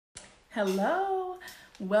Hello,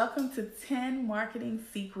 welcome to 10 Marketing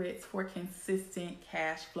Secrets for Consistent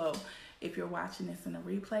Cash Flow. If you're watching this in a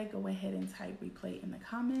replay, go ahead and type replay in the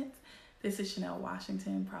comments. This is Chanel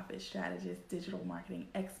Washington, profit strategist, digital marketing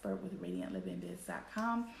expert with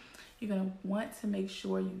RadiantLivingBiz.com. You're going to want to make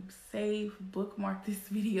sure you save, bookmark this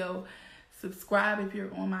video, subscribe if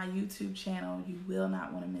you're on my YouTube channel. You will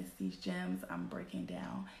not want to miss these gems. I'm breaking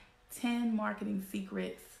down 10 marketing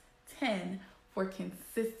secrets, 10 for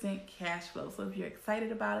consistent cash flow. So if you're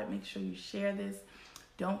excited about it, make sure you share this.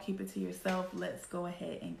 Don't keep it to yourself. Let's go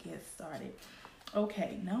ahead and get started.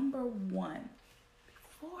 Okay, number one.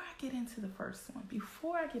 Before I get into the first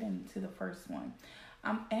one,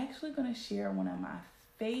 I'm actually going to share one of my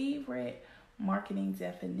favorite marketing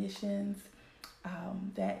definitions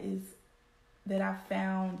that I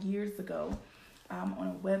found years ago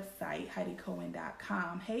on a website,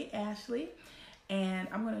 HeidiCohen.com. Hey, Ashley. And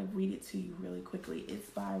I'm going to read it to you really quickly. It's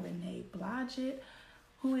by Renee Blodgett,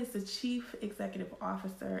 who is the Chief Executive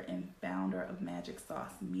Officer and founder of Magic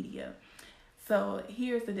Sauce Media. So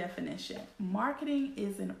here's the definition. Marketing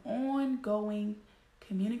is an ongoing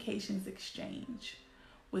communications exchange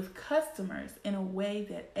with customers in a way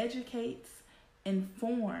that educates,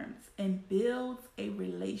 informs, and builds a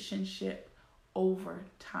relationship over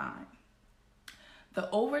time. The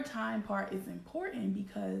over time part is important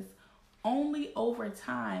because only over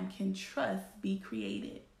time can trust be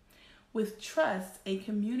created. With trust, a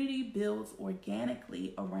community builds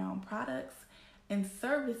organically around products and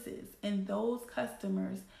services, and those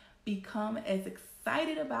customers become as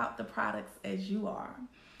excited about the products as you are.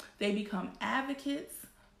 They become advocates,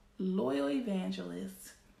 loyal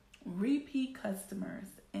evangelists, repeat customers,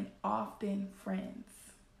 and often friends.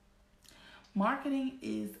 Marketing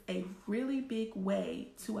is a really big way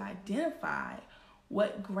to identify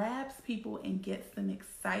what grabs people and gets them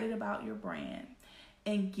excited about your brand,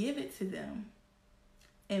 and give it to them.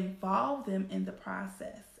 Involve them in the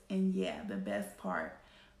process. And yeah, the best part,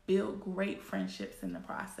 build great friendships in the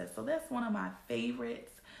process. So that's one of my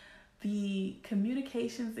favorites. The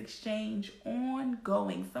communications exchange,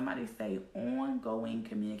 ongoing. Somebody say ongoing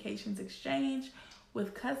communications exchange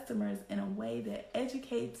with customers in a way that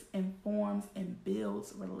educates, informs, and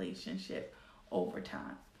builds relationship over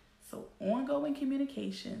time. So ongoing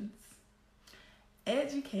communications,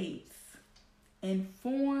 educates,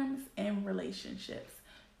 informs, and relationships.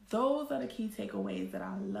 Those are the key takeaways that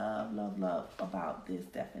I love about this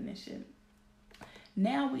definition.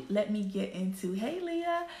 Now let me get into, hey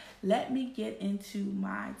Leah, let me get into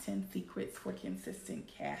my 10 secrets for consistent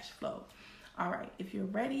cash flow. All right, if you're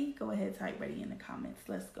ready, go ahead, type ready in the comments.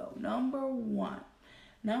 Let's go. Number one,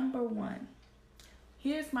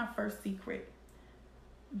 here's my first secret.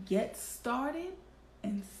 Get started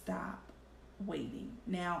and stop waiting.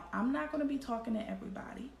 Now, I'm not going to be talking to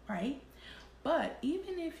everybody, right? But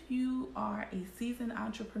even if you are a seasoned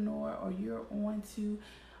entrepreneur or you're on to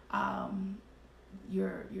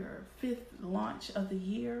your fifth launch of the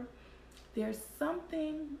year, there's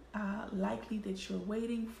something likely that you're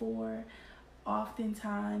waiting for.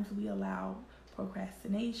 Oftentimes, we allow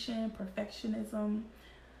procrastination, perfectionism,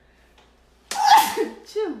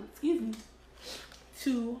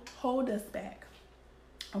 to hold us back.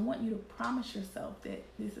 I want you to promise yourself that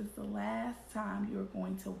this is the last time you're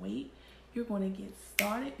going to wait. You're going to get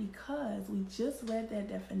started, because we just read that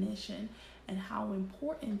definition and how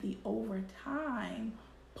important the over time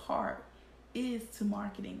part is to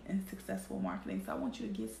marketing and successful marketing. So I want you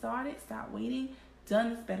to get started, stop waiting.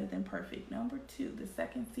 Done is better than perfect. Number two, the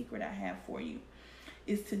second secret I have for you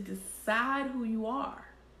is to decide who you are,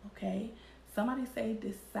 okay? Somebody say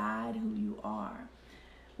decide who you are.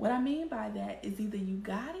 What I mean by that is either you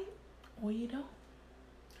got it or you don't.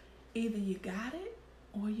 Either you got it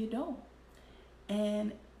or you don't.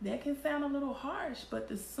 And that can sound a little harsh, but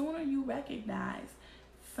the sooner you recognize,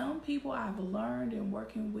 some people I've learned in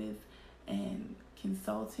working with and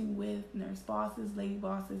consulting with nurse bosses, lady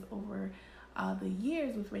bosses over the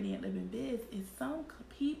years with Radiant Living Biz, is some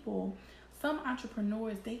people, some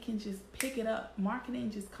entrepreneurs, they can just pick it up. Marketing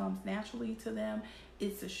just comes naturally to them.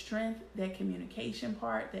 It's a strength, that communication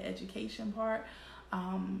part, the education part,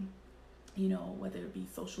 whether it be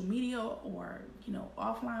social media or,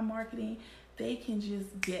 offline marketing, they can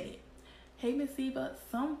just get it. Hey, Miss Eva,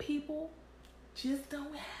 some people just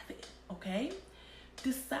don't have it, okay?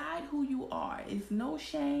 Decide who you are. It's no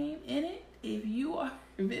shame in it. If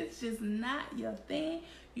it's just not your thing,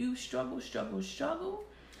 you struggle,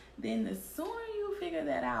 then the sooner you figure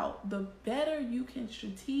that out, the better you can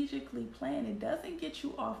strategically plan. It doesn't get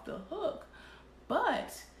you off the hook,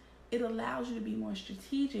 but it allows you to be more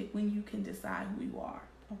strategic when you can decide who you are,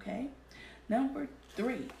 okay? Number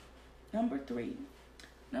 3, Number three.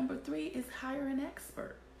 Number three is hire an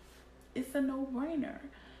expert. It's a no-brainer.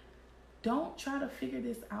 Don't try to figure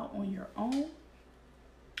this out on your own.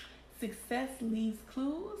 Success leaves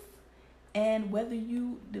clues. And whether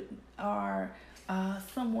you are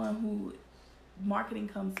someone who marketing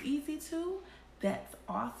comes easy to, that's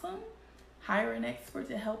awesome. Hire an expert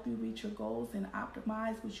to help you reach your goals and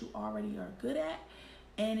optimize what you already are good at.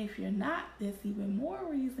 And if you're not, there's even more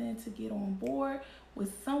reason to get on board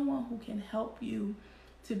with someone who can help you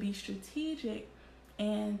to be strategic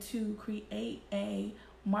and to create a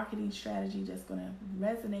marketing strategy that's going to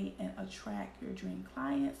resonate and attract your dream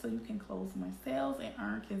clients so you can close more sales and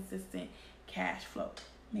earn consistent cash flow.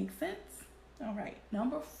 Make sense? All right.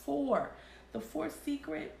 Number four. The fourth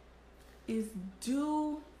secret is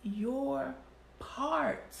do your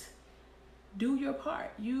part. Do your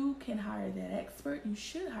part. You can hire that expert. You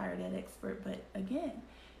should hire that expert. But again,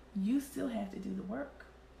 you still have to do the work.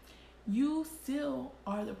 You still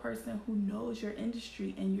are the person who knows your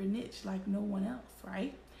industry and your niche like no one else,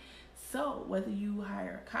 right? So whether you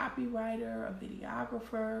hire a copywriter, a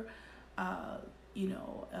videographer, a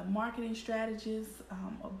marketing strategist,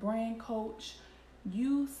 a brand coach,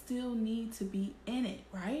 you still need to be in it,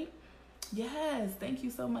 right? Yes, thank you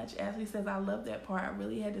so much. Ashley says, I love that part. I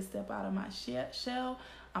really had to step out of my shell.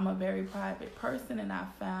 I'm a very private person, and I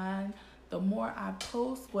find the more I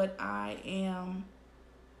post what I am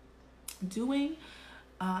doing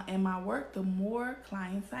in my work, the more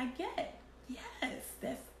clients I get. Yes,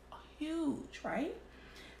 that's huge, right?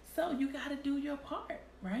 So you got to do your part,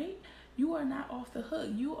 right? You are not off the hook.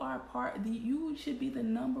 You are you should be the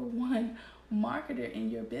number one marketer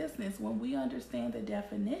in your business. When we understand the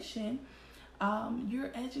definition,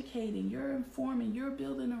 you're educating, you're informing, you're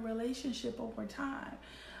building a relationship over time.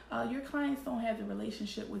 Your clients don't have the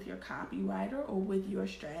relationship with your copywriter or with your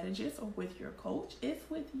strategist or with your coach. It's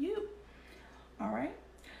with you. All right.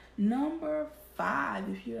 Number five,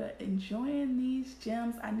 if you're enjoying these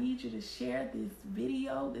gems, I need you to share this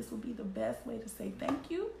video. This will be the best way to say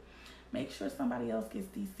thank you. Make sure somebody else gets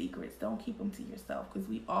these secrets. Don't keep them to yourself, because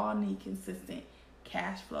we all need consistent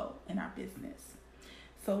cash flow in our business.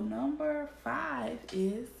 So number five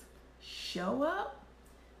is show up,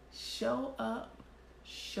 show up,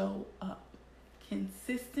 show up.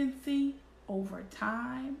 Consistency over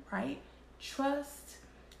time, right? Trust,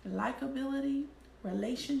 likability,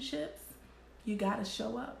 relationships. You got to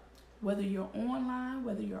show up. Whether you're online,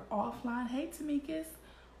 whether you're offline. Hey, Tamikis.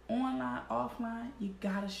 Online, offline, you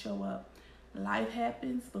got to show up. Life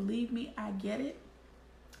happens. Believe me, I get it.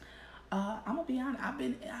 I'm going to be honest. I've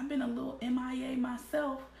been a little MIA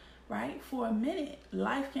myself, right? For a minute.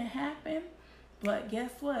 Life can happen. But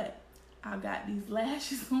guess what? I got these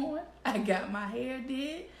lashes on. I got my hair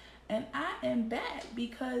did. And I am back,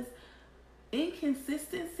 because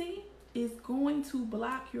inconsistency is going to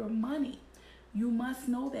block your money. You must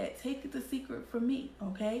know that. Take the secret from me,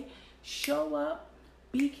 okay? Show up,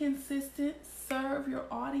 be consistent, serve your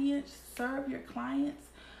audience, serve your clients,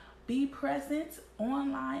 be present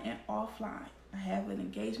online and offline. I have an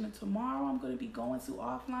engagement tomorrow I'm going to be going to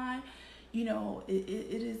offline. You know, it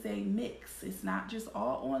is a mix. It's not just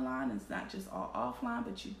all online. It's not just all offline,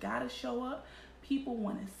 but you got to show up. People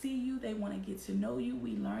want to see you. They want to get to know you.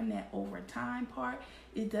 We learn that over time part.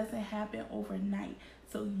 It doesn't happen overnight.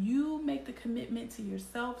 So you make the commitment to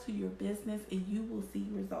yourself, to your business, and you will see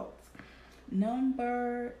results.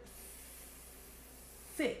 Number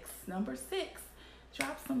six.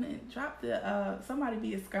 Somebody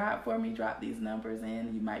be a scribe for me. Drop these numbers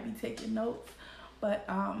in. You might be taking notes. But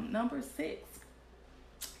number six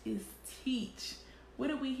is teach. What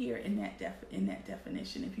do we hear in that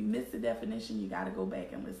definition? If you missed the definition, you got to go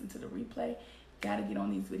back and listen to the replay. Got to get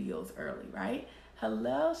on these videos early, right?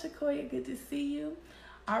 Hello, Shakoya. Good to see you.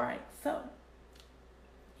 All right. So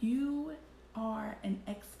you are an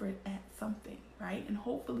expert at something, right? And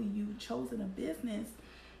hopefully you've chosen a business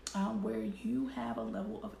where you have a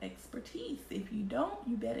level of expertise. If you don't,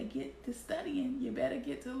 you better get to studying. You better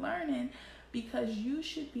get to learning, because you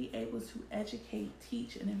should be able to educate,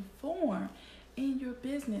 teach, and inform in your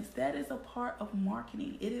business. That is a part of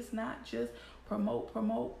marketing. It is not just promote,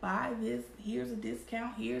 buy this, here's a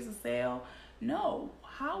discount, here's a sale. No.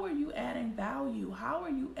 How are you adding value? How are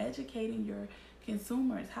you educating your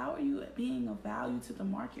consumers? How are you being of value to the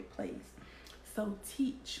marketplace? So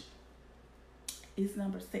teach is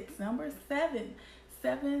number six. Number seven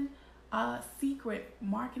secret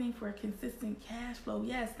marketing for a consistent cash flow.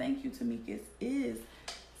 Yes, thank you, Tamikis, is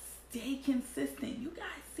stay consistent. You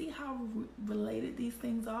guys see how related these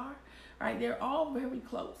things are, right? They're all very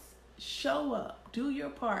close. Show up, do your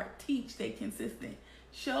part, teach, stay consistent.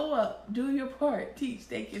 Show up, do your part, teach,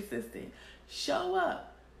 stay consistent. Show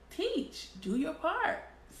up, teach, do your part,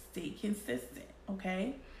 stay consistent,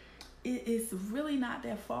 okay? It's really not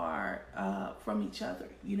that far from each other,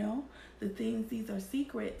 you know? These are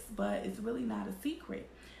secrets, but it's really not a secret.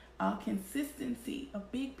 Consistency, a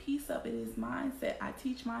big piece of it is mindset. I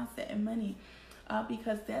teach mindset and money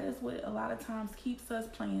because that is what a lot of times keeps us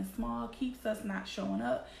playing small, keeps us not showing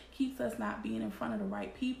up, keeps us not being in front of the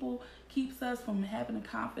right people, keeps us from having the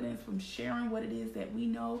confidence, from sharing what it is that we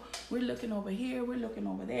know. We're looking over here, we're looking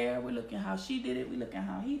over there, we're looking how she did it, we're looking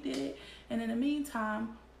how he did it. And in the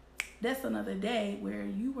meantime, that's another day where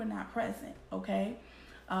you were not present, okay?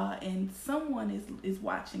 And someone is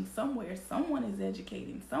watching somewhere, someone is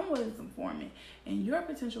educating, someone is informing, and your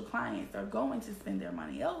potential clients are going to spend their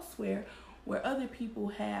money elsewhere where other people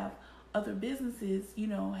have, other businesses,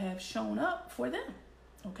 have shown up for them,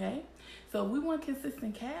 okay? So if we want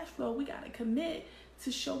consistent cash flow, we got to commit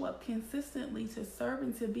to show up consistently, to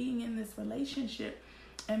serving, to being in this relationship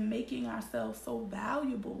and making ourselves so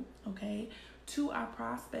valuable, okay, to our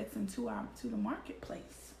prospects and to the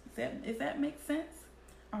marketplace. Does that make sense?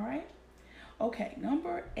 All right. Okay.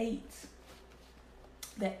 Number 8.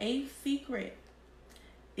 The 8th secret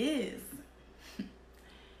is,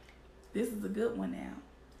 this is a good one now.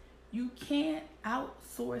 You can't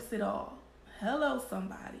outsource it all. Hello,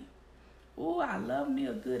 somebody. Oh, I love me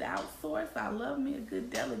a good outsource. I love me a good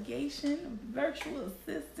delegation, virtual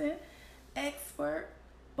assistant, expert,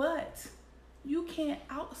 but you can't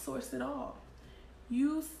outsource it all.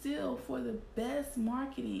 You still, for the best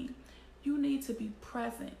marketing, you need to be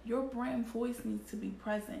present. Your brand voice needs to be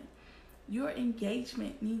present. Your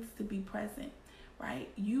engagement needs to be present, right?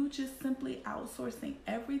 You just simply outsourcing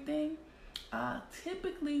everything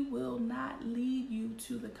typically will not lead you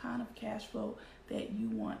to the kind of cash flow that you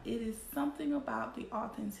want. It is something about the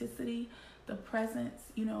authenticity, the presence,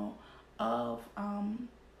 of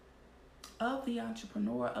the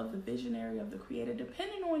entrepreneur, of the visionary, of the creator,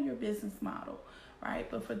 depending on your business model, right?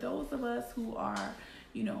 But for those of us who are,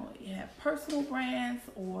 have personal brands,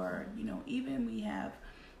 or, even we have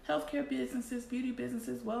healthcare businesses, beauty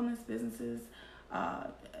businesses, wellness businesses,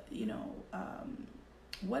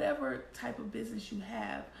 whatever type of business you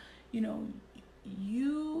have,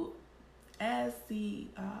 you as the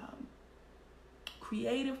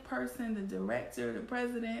creative person, the director, the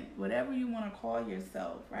president, whatever you want to call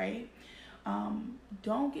yourself, right?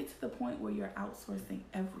 Don't get to the point where you're outsourcing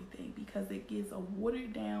everything, because it gives a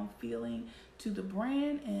watered down feeling to the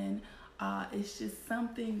brand, and it's just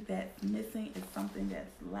something that's missing. It's something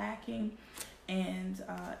that's lacking, and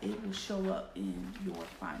it will show up in your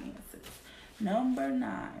finances. Number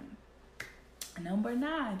 9, the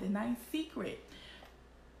 9th secret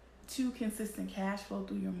to consistent cash flow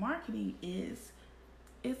through your marketing is,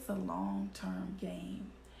 it's a long-term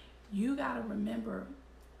game. You got to remember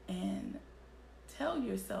and tell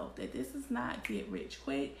yourself that this is not get rich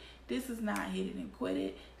quick. This is not hit it and quit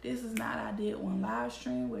it. This is not I did one live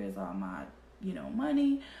stream, where's all my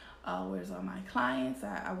money, where's all my clients.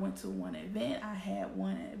 I went to one event, I had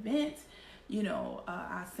one event,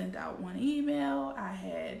 I sent out one email,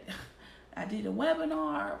 I did a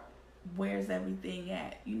webinar, where's everything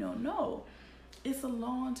at? No, it's a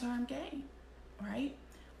long-term game, right?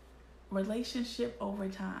 Relationship over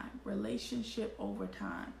time.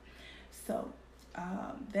 So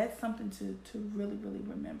that's something to really, really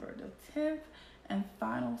remember. The 10th and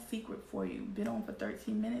final secret for you, been on for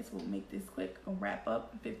 13 minutes, we'll make this quick, we'll wrap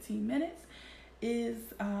up in 15 minutes,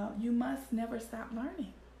 is you must never stop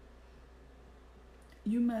learning.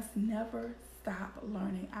 You must never stop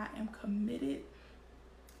learning. I am committed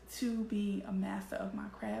to being a master of my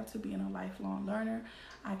craft, to being a lifelong learner.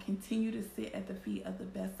 I continue to sit at the feet of the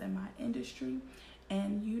best in my industry,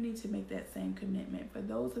 and you need to make that same commitment. For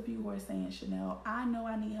those of you who are saying, Chanel, I know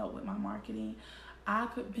I need help with my marketing. I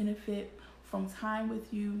could benefit from time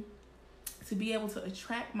with you to be able to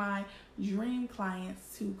attract my dream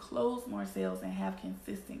clients, to close more sales and have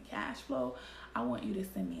consistent cash flow. I want you to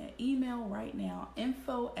send me an email right now,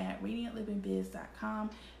 info@radiantlivingbiz.com,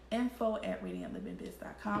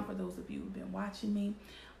 info@radiantlivingbiz.com. For those of you who've been watching me,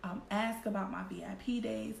 ask about my VIP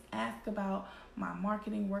days, ask about my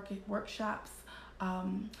marketing workshops,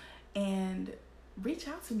 and reach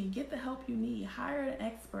out to me. Get the help you need. Hire an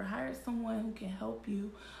expert. Hire someone who can help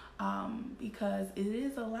you, because it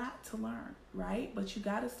is a lot to learn, right? But you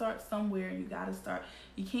got to start somewhere. You got to start.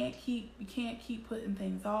 You can't keep putting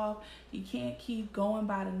things off. You can't keep going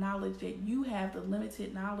by the knowledge that you have, the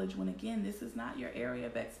limited knowledge, when again, this is not your area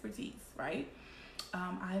of expertise, right?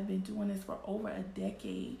 I've been doing this for over a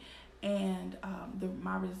decade, and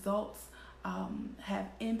my results have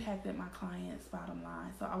impacted my clients' bottom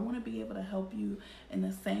line. So I want to be able to help you in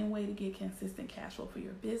the same way to get consistent cash flow for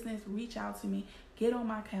your business. Reach out to me, get on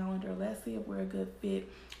my calendar. Let's see if we're a good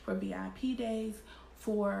fit for VIP days,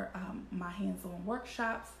 for my hands-on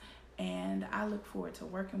workshops. And I look forward to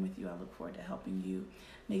working with you. I look forward to helping you.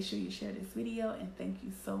 Make sure you share this video, and thank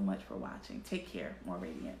you so much for watching. Take care. More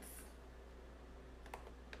radiance.